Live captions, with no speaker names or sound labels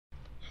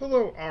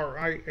Hello,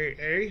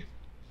 RIAA.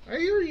 I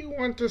hear you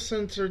want to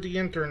censor the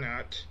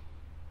internet.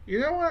 You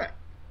know what?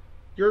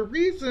 Your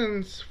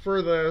reasons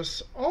for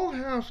this all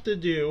have to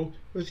do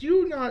with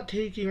you not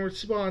taking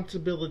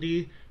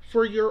responsibility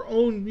for your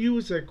own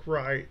music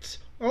rights.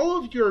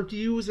 All of your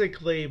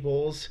music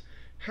labels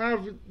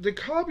have the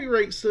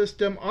copyright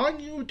system on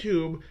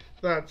YouTube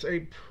that's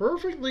a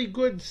perfectly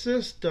good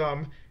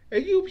system,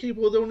 and you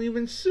people don't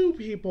even sue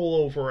people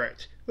over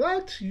it.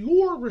 That's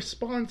your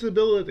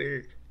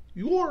responsibility.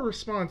 Your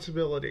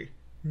responsibility.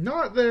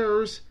 Not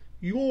theirs,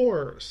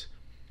 yours.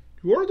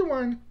 You're the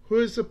one who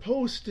is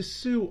supposed to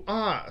sue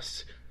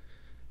us.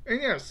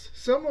 And yes,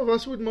 some of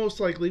us would most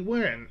likely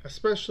win,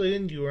 especially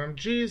in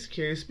UMG's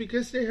case,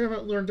 because they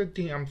haven't learned a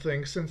damn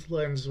thing since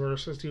Lens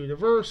versus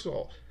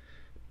Universal.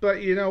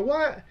 But you know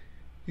what?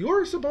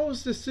 You're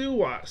supposed to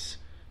sue us.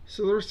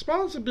 So the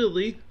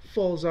responsibility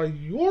falls on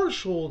your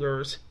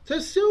shoulders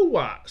to sue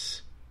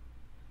us.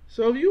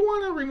 So if you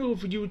want to remove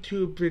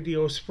YouTube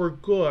videos for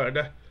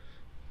good,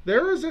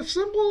 there is a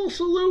simple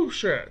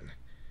solution.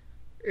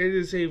 It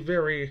is a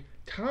very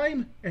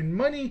time and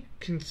money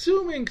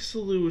consuming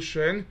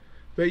solution,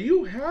 but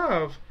you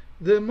have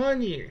the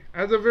money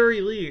at the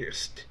very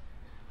least.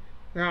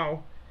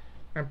 Now,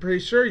 I'm pretty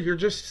sure you're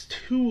just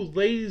too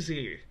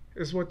lazy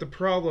is what the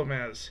problem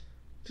is.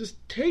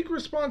 Just take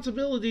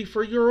responsibility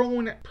for your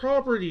own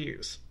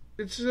properties.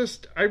 It's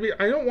just, I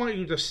don't want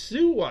you to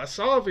sue us,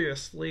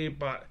 obviously,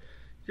 but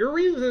your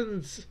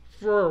reasons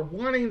for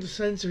wanting to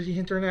censor the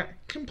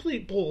internet,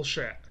 complete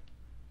bullshit.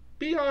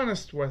 Be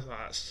honest with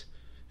us.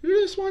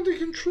 You just want to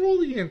control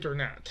the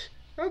internet.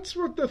 That's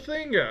what the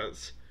thing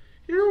is.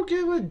 You don't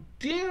give a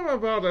damn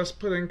about us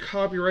putting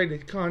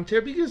copyrighted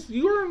content because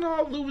you're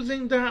not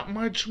losing that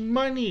much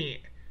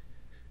money.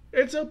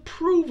 It's a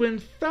proven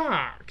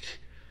fact.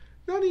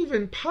 Not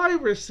even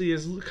piracy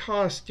is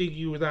costing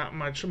you that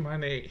much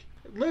money.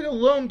 Let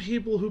alone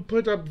people who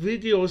put up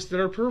videos that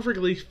are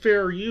perfectly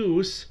fair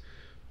use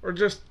or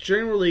just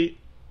generally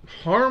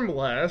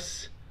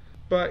harmless.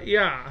 But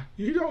yeah,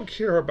 you don't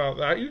care about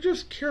that. You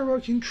just care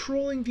about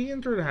controlling the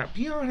internet.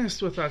 Be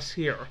honest with us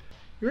here.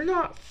 You're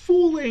not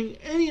fooling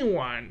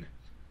anyone.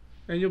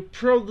 And you'll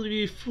probably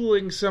be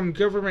fooling some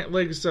government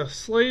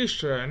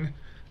legislation.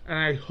 And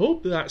I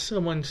hope that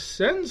someone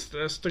sends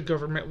this to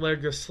government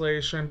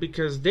legislation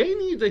because they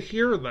need to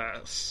hear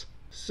this.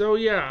 So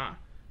yeah,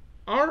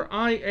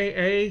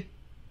 RIAA,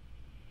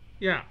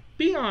 yeah,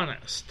 be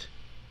honest.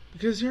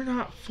 Because you're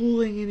not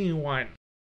fooling anyone.